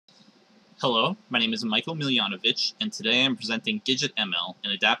Hello, my name is Michael Miljanovic, and today I am presenting GidgetML,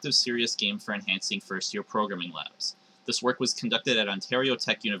 an adaptive serious game for enhancing first-year programming labs. This work was conducted at Ontario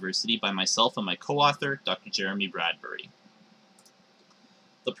Tech University by myself and my co-author, Dr. Jeremy Bradbury.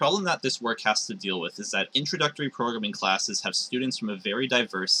 The problem that this work has to deal with is that introductory programming classes have students from a very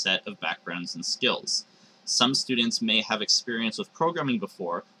diverse set of backgrounds and skills. Some students may have experience with programming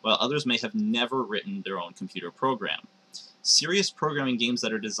before, while others may have never written their own computer program. Serious programming games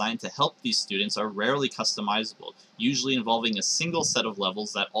that are designed to help these students are rarely customizable, usually involving a single set of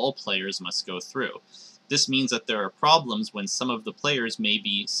levels that all players must go through. This means that there are problems when some of the players may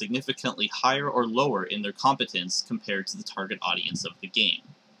be significantly higher or lower in their competence compared to the target audience of the game.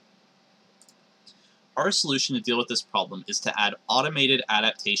 Our solution to deal with this problem is to add automated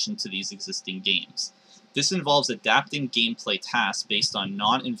adaptation to these existing games. This involves adapting gameplay tasks based on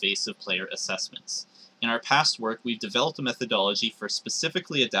non-invasive player assessments. In our past work, we've developed a methodology for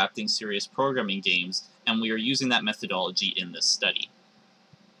specifically adapting serious programming games, and we are using that methodology in this study.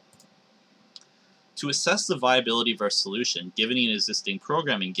 To assess the viability of our solution, given an existing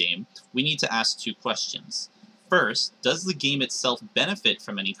programming game, we need to ask two questions. First, does the game itself benefit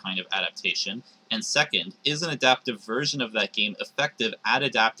from any kind of adaptation? And second, is an adaptive version of that game effective at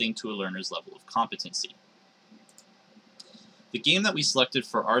adapting to a learner's level of competency? The game that we selected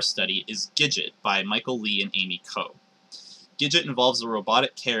for our study is Gidget by Michael Lee and Amy Ko. Gidget involves a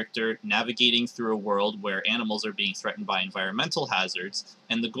robotic character navigating through a world where animals are being threatened by environmental hazards,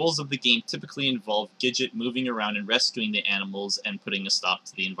 and the goals of the game typically involve Gidget moving around and rescuing the animals and putting a stop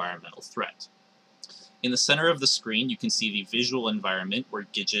to the environmental threat. In the center of the screen, you can see the visual environment where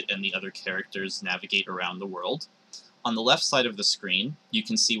Gidget and the other characters navigate around the world. On the left side of the screen, you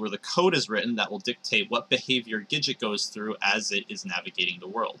can see where the code is written that will dictate what behavior Gidget goes through as it is navigating the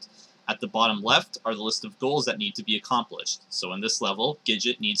world. At the bottom left are the list of goals that need to be accomplished. So in this level,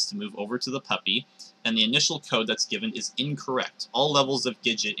 Gidget needs to move over to the puppy, and the initial code that's given is incorrect. All levels of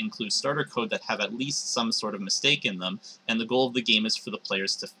Gidget include starter code that have at least some sort of mistake in them, and the goal of the game is for the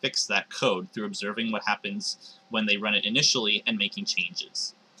players to fix that code through observing what happens when they run it initially and making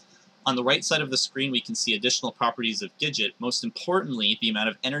changes. On the right side of the screen, we can see additional properties of Gidget, most importantly, the amount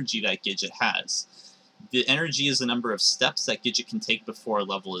of energy that Gidget has. The energy is the number of steps that Gidget can take before a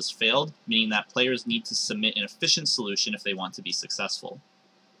level is failed, meaning that players need to submit an efficient solution if they want to be successful.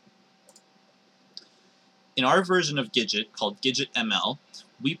 In our version of Gidget, called GidgetML,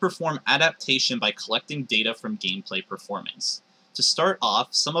 we perform adaptation by collecting data from gameplay performance. To start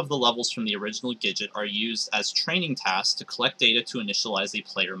off, some of the levels from the original Gidget are used as training tasks to collect data to initialize a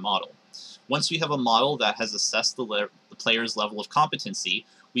player model. Once we have a model that has assessed the player's level of competency,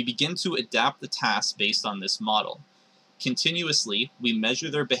 we begin to adapt the tasks based on this model. Continuously, we measure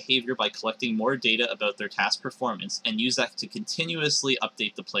their behavior by collecting more data about their task performance and use that to continuously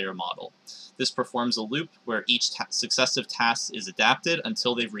update the player model. This performs a loop where each successive task is adapted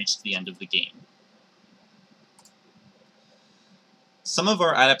until they've reached the end of the game. Some of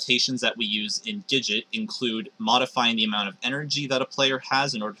our adaptations that we use in Gidget include modifying the amount of energy that a player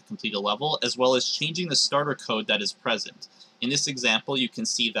has in order to complete a level, as well as changing the starter code that is present. In this example, you can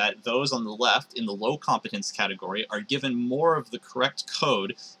see that those on the left in the low competence category are given more of the correct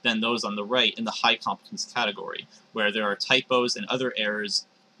code than those on the right in the high competence category, where there are typos and other errors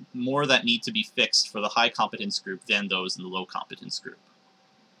more that need to be fixed for the high competence group than those in the low competence group.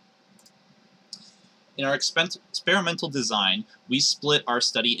 In our experimental design, we split our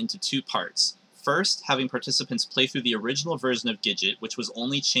study into two parts. First, having participants play through the original version of Gidget, which was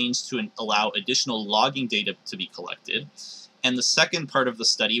only changed to allow additional logging data to be collected, and the second part of the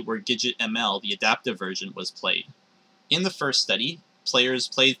study where GidgetML, the adaptive version, was played. In the first study, players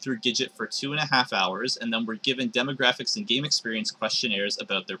played through Gidget for 2.5 hours and then were given demographics and game experience questionnaires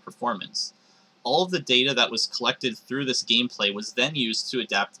about their performance. All of the data that was collected through this gameplay was then used to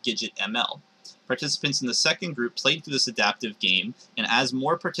adapt GidgetML. Participants in the second group played through this adaptive game, and as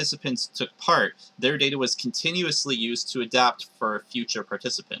more participants took part, their data was continuously used to adapt for future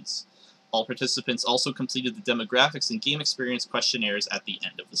participants. All participants also completed the demographics and game experience questionnaires at the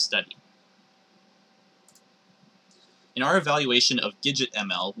end of the study. In our evaluation of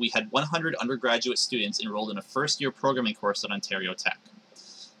GidgetML, we had 100 undergraduate students enrolled in a first-year programming course at Ontario Tech.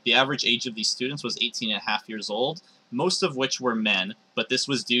 The average age of these students was 18.5 years old, most of which were men, but this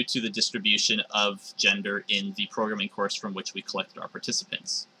was due to the distribution of gender in the programming course from which we collected our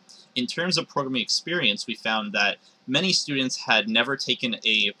participants. In terms of programming experience, we found that many students had never taken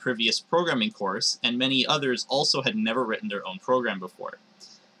a previous programming course, and many others also had never written their own program before.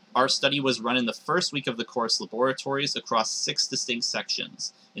 Our study was run in the first week of the course laboratories across 6 distinct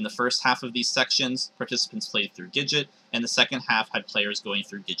sections. In the first half of these sections, participants played through Gidget, and the second half had players going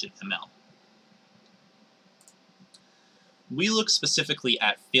through GidgetML. We look specifically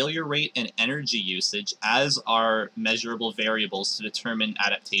at failure rate and energy usage as our measurable variables to determine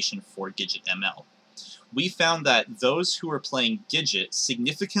adaptation for GidgetML. We found that those who were playing Gidget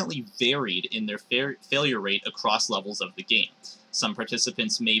significantly varied in their failure rate across levels of the game. Some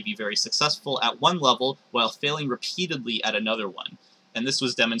participants may be very successful at one level while failing repeatedly at another one, and this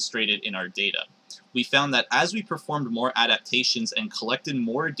was demonstrated in our data. We found that as we performed more adaptations and collected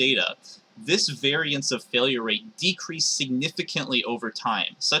more data, this variance of failure rate decreased significantly over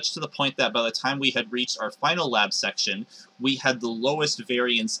time, such to the point that by the time we had reached our final lab section, we had the lowest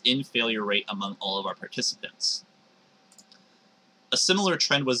variance in failure rate among all of our participants. A similar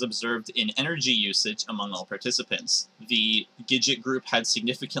trend was observed in energy usage among all participants. The Gidget group had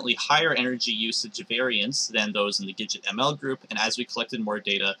significantly higher energy usage variance than those in the GidgetML group, and as we collected more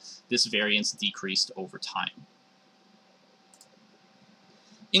data, this variance decreased over time.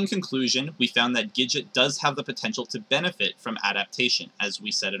 In conclusion, we found that Gidget does have the potential to benefit from adaptation, as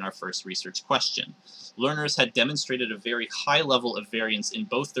we said in our first research question. Learners had demonstrated a very high level of variance in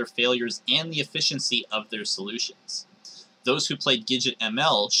both their failures and the efficiency of their solutions. Those who played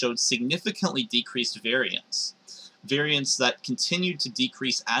GidgetML showed significantly decreased variance that continued to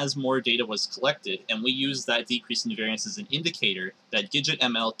decrease as more data was collected, and we used that decrease in variance as an indicator that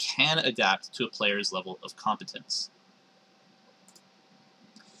GidgetML can adapt to a player's level of competence.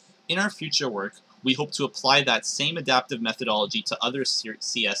 In our future work, we hope to apply that same adaptive methodology to other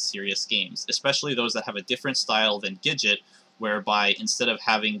CS serious games, especially those that have a different style than Gidget, whereby instead of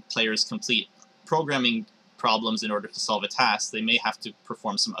having players complete programming problems in order to solve a task, they may have to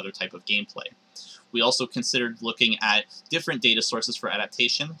perform some other type of gameplay. We also considered looking at different data sources for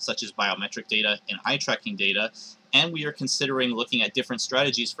adaptation, such as biometric data and eye tracking data, and we are considering looking at different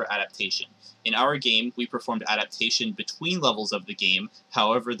strategies for adaptation. In our game, we performed adaptation between levels of the game.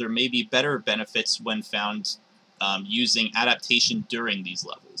 However, there may be better benefits when found using adaptation during these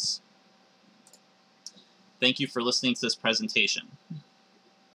levels. Thank you for listening to this presentation.